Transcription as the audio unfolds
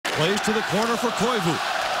Plays to the corner for Koivu.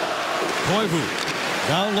 Koivu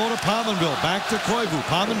down low to Pominville. Back to Koivu.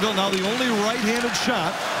 Pominville now the only right-handed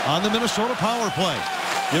shot on the Minnesota power play.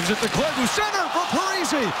 Gives it to Koivu. Center for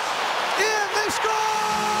Parise. In, they score!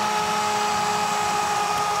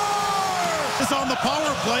 Is on the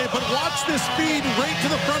power play, but watch this feed right to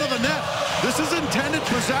the front of the net. This is intended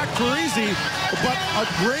for Zach Parise, but a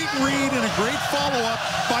great read and a great follow-up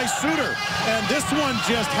by Suter. And this one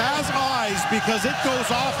just has eyes because it goes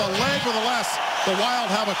off a leg with a less. The Wild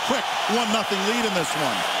have a quick 1-0 lead in this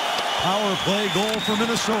one. Power play goal for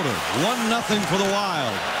Minnesota. 1-0 for the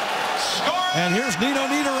Wild. And here's Nino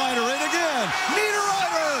Niederreiter in again.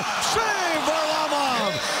 Niederreiter! Save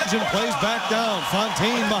Varlamov! Plays back down.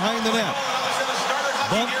 Fontaine behind the net.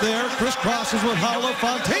 Bump there. Crisscrosses with Haula.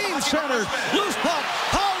 Fontaine centered. Loose puck.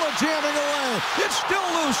 Haula jamming away. It's still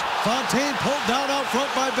loose. Fontaine pulled down out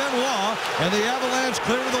front by Benoit. And the Avalanche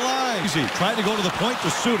clear to the line. Easy. Tried to go to the point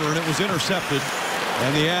to Suter, and it was intercepted.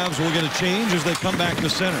 And the Avs will get a change as they come back to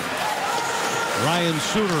center. Ryan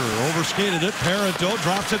Suter overskated it. Parenteau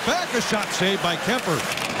drops it back. A shot saved by Kemper.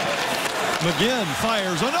 McGinn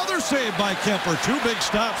fires. Another save by Kemper. Two big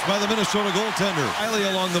stops by the Minnesota goaltender. Riley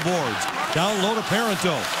along the boards. Down low to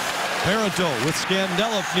Parenteau. Parenteau with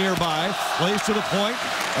Scandella nearby. Plays to the point.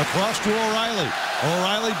 Across to O'Reilly.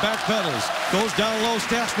 O'Reilly backpedals. Goes down low.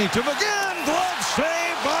 Stastny to McGinn. Glove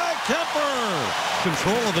save by Kemper.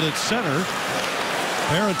 Control of it at center.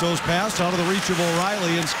 Parenteau's pass out of the reach of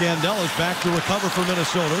O'Reilly, and Scandella's back to recover for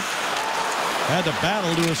Minnesota. Had to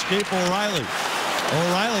battle to escape O'Reilly.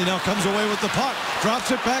 O'Reilly now comes away with the puck.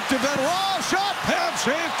 Drops it back to Benoit. Shot, pad,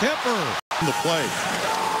 save, Kemper. The play.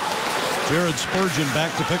 Jared Spurgeon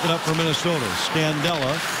back to pick it up for Minnesota.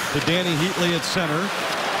 Scandella to Danny Heatley at center.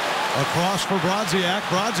 Across for Brodziak.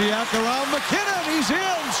 Brodziak around McKinnon. He's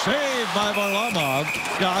in. Saved by Varlamov.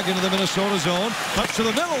 Dog into the Minnesota zone. Cuts to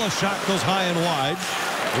the middle. A shot goes high and wide.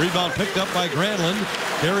 Rebound picked up by Granlund.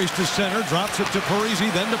 Carries to center. Drops it to Parise.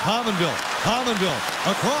 Then to Pominville. Pominville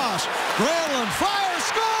across. Granlund fires.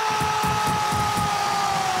 Score!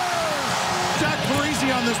 Zach Parise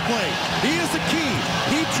on this play. He is the key.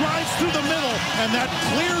 He drives through the middle, and that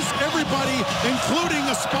clears everybody, including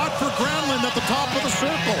a spot for Granlund at the top of the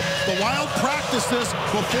circle. The Wild practiced this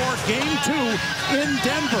before Game 2 in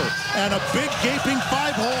Denver, and a big gaping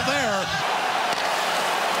 5-hole there.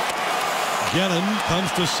 Gennon comes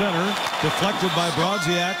to center, deflected by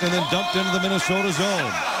Brodziak, and then dumped into the Minnesota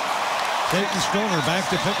zone. Peyton Stoner back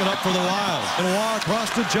to pick it up for the Wild. Benoit across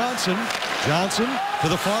to Johnson. Johnson to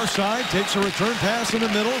the far side, takes a return pass in the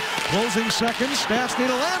middle. Closing seconds, Stastny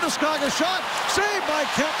to Landeskog, a shot, saved by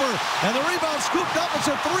Kemper. And the rebound scooped up. It's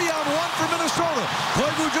a 3-on-1 for Minnesota.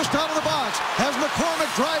 Koivu just out of the box. Has McCormick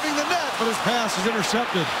driving the net, but his pass is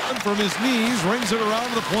intercepted. From his knees, rings it around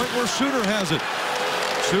to the point where Suter has it.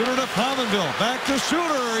 Suter to Pominville. Back to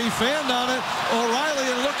Suter. He fanned on it. O'Reilly,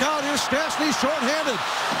 and look out. Here's Stastny shorthanded.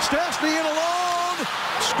 Stastny in alone.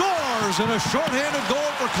 Scores, and a shorthanded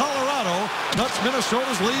goal for Colorado. Cuts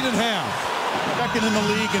Minnesota's lead in half. Second in the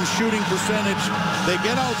league in shooting percentage. They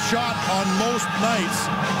get outshot on most nights,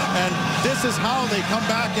 and this is how they come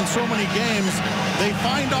back in so many games. They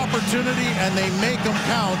find opportunity, and they make them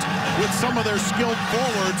count with some of their skilled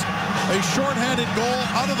forwards. A shorthanded goal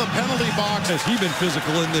out of the penalty box. Has he been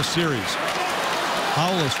physical in this series?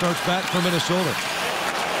 Haula starts back for Minnesota.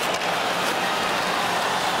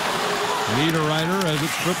 Niederreiter as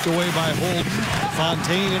it's stripped away by Holden.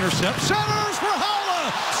 Fontaine intercepts. Centers for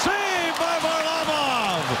Haula. Saved by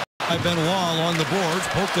Varlamov. By Benoit along the boards.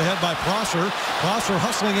 Poked ahead by Prosser. Prosser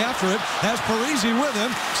hustling after it. Has Parise with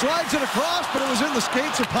him. Slides it across, but it was in the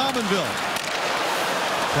skates of Pominville.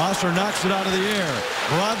 Prosser knocks it out of the air.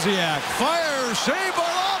 Brodziak fires. Save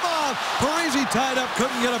Varlamov. Parise tied up.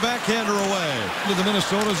 Couldn't get a backhander away. Into the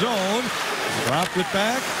Minnesota zone. Dropped it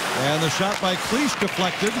back. And the shot by Cleach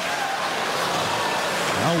deflected.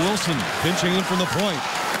 Now Wilson pinching in from the point.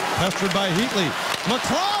 Pestered by Heatley.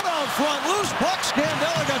 McLeod out front. Loose puck.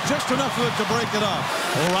 Scandella got just enough of it to break it up.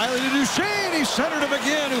 O'Reilly to Duchesne. He centered him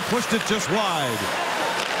again, who pushed it just wide.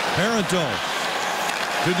 Parenteau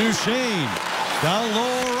to Duchesne. Down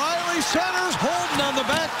low, O'Reilly centers. Holden on the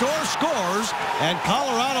back door scores. And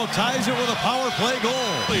Colorado ties it with a power play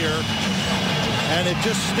goal. Here. And it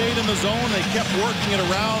just stayed in the zone. They kept working it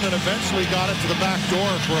around and eventually got it to the back door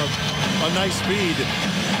for a nice feed.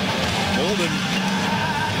 Holden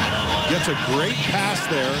gets a great pass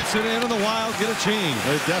there. Sit in the Wild, get a change.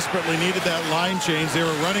 They desperately needed that line change. They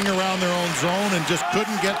were running around their own zone and just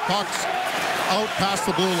couldn't get pucks out past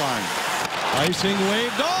the blue line. Icing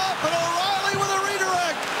waved off, and O'Reilly with a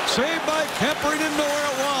redirect. Saved by Kemper. He didn't know where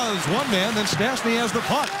it was. was one man, then Stastny has the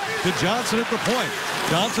puck to Johnson at the point.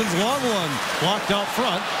 Johnson's long one blocked out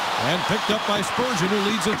front and picked up by Spurgeon, who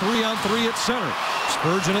leads a 3-on-3 at center.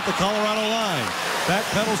 Spurgeon at the Colorado line. Back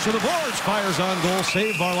pedals to the boards, fires on goal,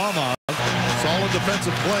 save Varlamov. Solid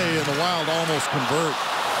defensive play, and the Wild almost convert.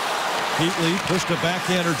 Heatley pushed a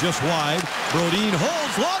backhander just wide. Brodin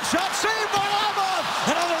holds, long shot, save Varlamov!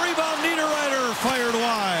 And on the rebound, Niederreiter fired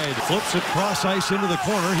wide. Flips it cross ice into the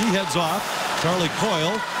corner. He heads off. Charlie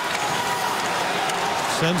Coyle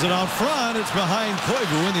sends it out front. It's behind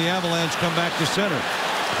Koivu, and the Avalanche come back to center.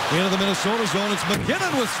 Into the Minnesota zone, it's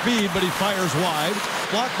McKinnon with speed, but he fires wide.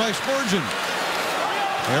 Blocked by Spurgeon.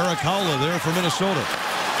 Eric Haula there for Minnesota.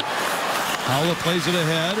 Haula plays it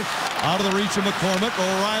ahead. Out of the reach of McCormick.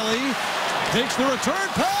 O'Reilly takes the return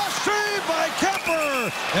pass. Saved by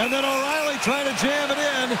Kemper. And then O'Reilly trying to jam it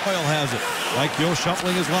in. Coyle has it. Mike Yo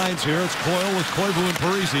shuffling his lines here. It's Coyle with Koivu and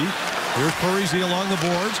Parise. Here's Parise along the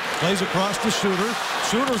boards. Plays across to Suter.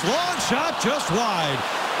 Suter's long shot just wide.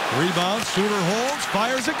 Rebound, Suter holds,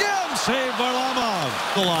 fires again, save Varlamov.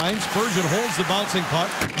 The line, Spurgeon holds the bouncing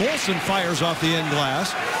puck. Molson fires off the end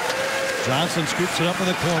glass. Johnson scoops it up in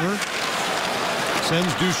the corner.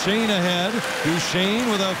 Sends Duchesne ahead.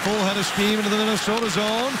 Duchesne with a full head of steam into the Minnesota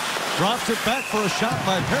zone. Drops it back for a shot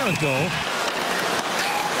by Parenteau.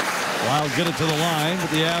 Wild get it to the line,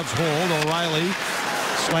 but the Avs hold. O'Reilly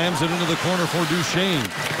slams it into the corner for Duchesne.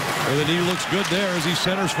 The knee looks good there as he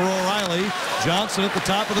centers for O'Reilly. Johnson at the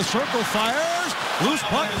top of the circle fires. Loose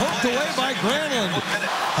puck poked away by Granlund.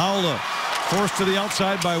 Haula forced to the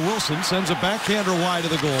outside by Wilson. Sends a backhander wide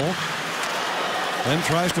of the goal. Then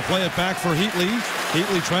tries to play it back for Heatley.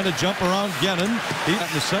 Heatley trying to jump around Gennon. In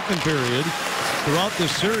the second period. Throughout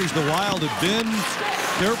this series, the Wild have been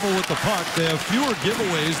careful with the puck. They have fewer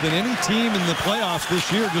giveaways than any team in the playoffs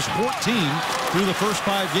this year. Just 14 through the first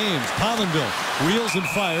 5 games. Pominville wheels and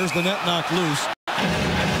fires. The net knocked loose.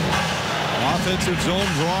 Offensive zone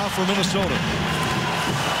draw for Minnesota.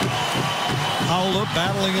 Haula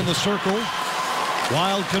battling in the circle.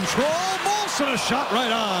 Wild control. Molson a shot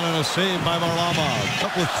right on and a save by Varlamov.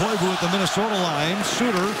 Up with Koivu at the Minnesota line.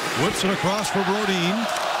 Suter whips it across for Brodin.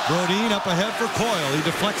 Brodin up ahead for Coyle. He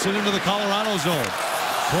deflects it into the Colorado zone.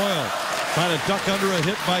 Coyle trying to duck under a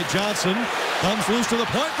hit by Johnson. Comes loose to the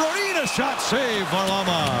point. Brodin a shot save.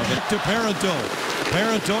 Varlamov to Parenteau.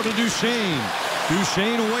 Parenteau to Duchesne.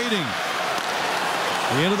 Duchesne waiting.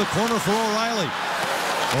 Into the corner for O'Reilly.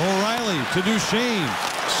 O'Reilly to Duchesne.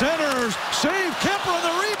 Centers. Save. Kemper on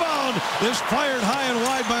the rebound. Is fired high and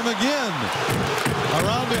wide by McGinn.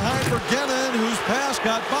 Around behind for Gennon, whose pass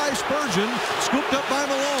got by Spurgeon. Scooped up by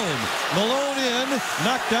Malone. Malone in.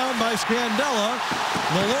 Knocked down by Scandella.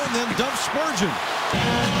 Malone then dumps Spurgeon.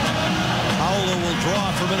 Haula will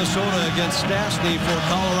draw for Minnesota against Stastny for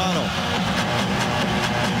Colorado.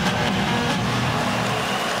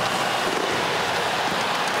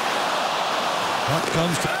 Puck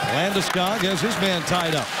comes to Landeskog has his man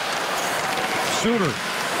tied up. Suter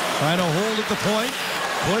trying to hold at the point.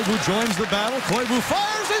 Koivu joins the battle. Koivu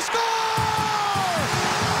fires. They score!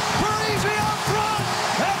 Parise out front,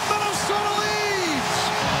 and Minnesota leads.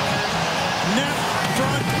 Net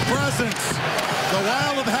front presence. The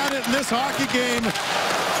Wild have had it in this hockey game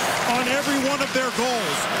on every one of their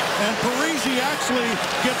goals. And Parise actually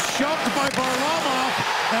gets shoved by Varlamov,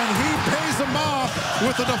 and he pays him off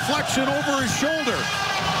with a deflection over his shoulder.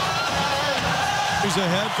 He's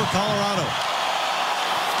ahead for Colorado.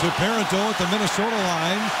 To Parenteau at the Minnesota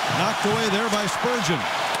line. Knocked away there by Spurgeon.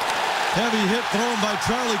 Heavy hit thrown by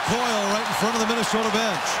Charlie Coyle right in front of the Minnesota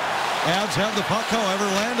bench. Avs have the puck, however.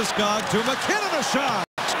 Landeskog to McKinnon, a shot.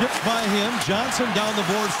 Skips by him. Johnson down the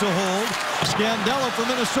boards to hold. Scandella for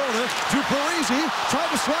Minnesota to Parise. Tried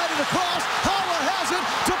to slide it across. Haula has it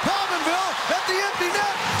to Pominville at the empty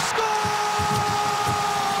net. Scores!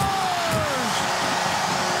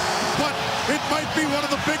 But it might be one of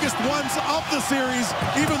the biggest ones of the series,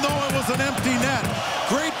 even though it was an empty net.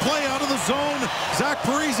 Great play out of the zone. Zach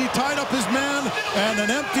Parise tied up his man, and an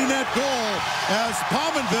empty net goal as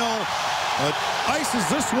Pominville ices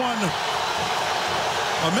this one.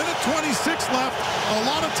 A minute 26 left. A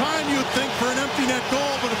lot of time you'd think for an empty net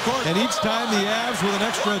goal, but of course... And each time the Avs with an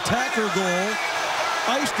extra attacker goal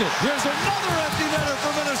iced it. Here's another empty netter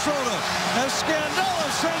for Minnesota as Scandella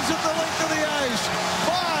sends it the length of the ice.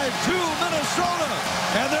 5-2 Minnesota.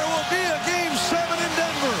 And there will be a Game 7 in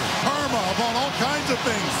Denver. Karma about all kinds of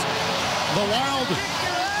things. The Wild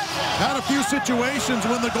had a few situations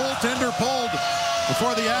when the goaltender pulled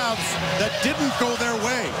before the Avs that didn't go their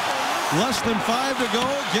way. Less than 5 to go.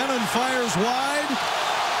 Gennon fires wide.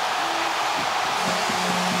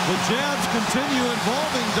 The jabs continue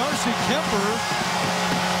involving Darcy Kemper.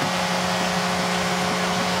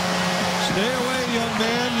 Stay away, young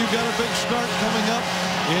man. You've got a big start coming up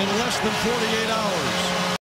in less than 48 hours.